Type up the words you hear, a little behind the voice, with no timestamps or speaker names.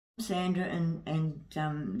Sandra and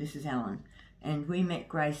this is Alan, and we met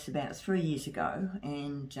Grace about 3 years ago,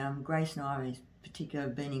 and Grace and I in particular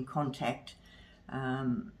have been in contact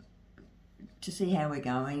to see how we're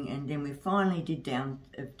going, and then we finally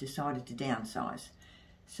decided to downsize.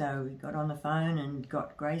 So we got on the phone and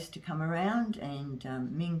got Grace to come around, and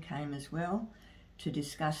Ming came as well to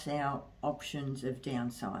discuss our options of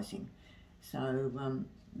downsizing. So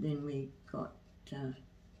then we got,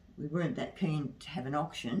 we weren't that keen to have an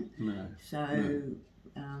auction. No. So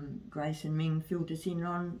Grace and Ming filled us in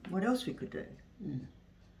on what else we could do. Yeah.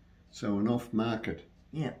 So an off-market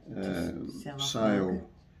sale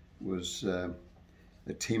was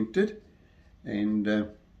attempted, and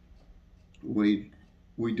we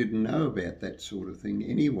didn't know about that sort of thing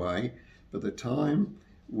anyway. By the time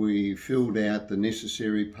we filled out the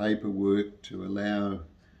necessary paperwork to allow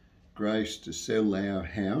Grace to sell our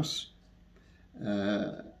house,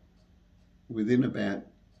 within about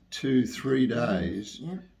 2-3 days,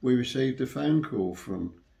 we received a phone call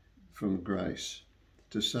from Grace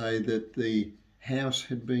to say that the house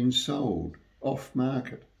had been sold off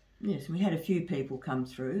market. Yes, we had a few people come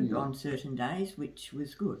through on certain days, which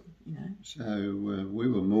was good, you know. So we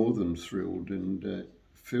were more than thrilled, and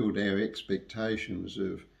filled our expectations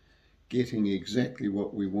of getting exactly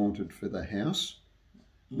what we wanted for the house,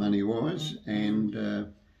 money-wise,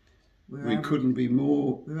 and we couldn't be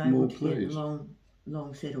more pleased. To get a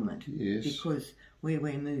long settlement, yes, because where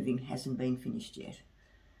we're moving hasn't been finished yet.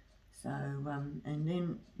 So and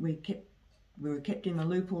then we were kept in the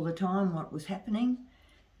loop all the time what was happening,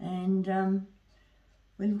 and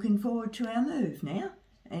we're looking forward to our move now,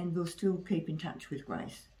 and we'll still keep in touch with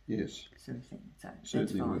Grace. Yes, sort of thing. So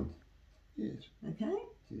certainly that's fine. will. Yes. Okay.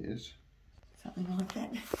 Yes. Something like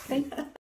that.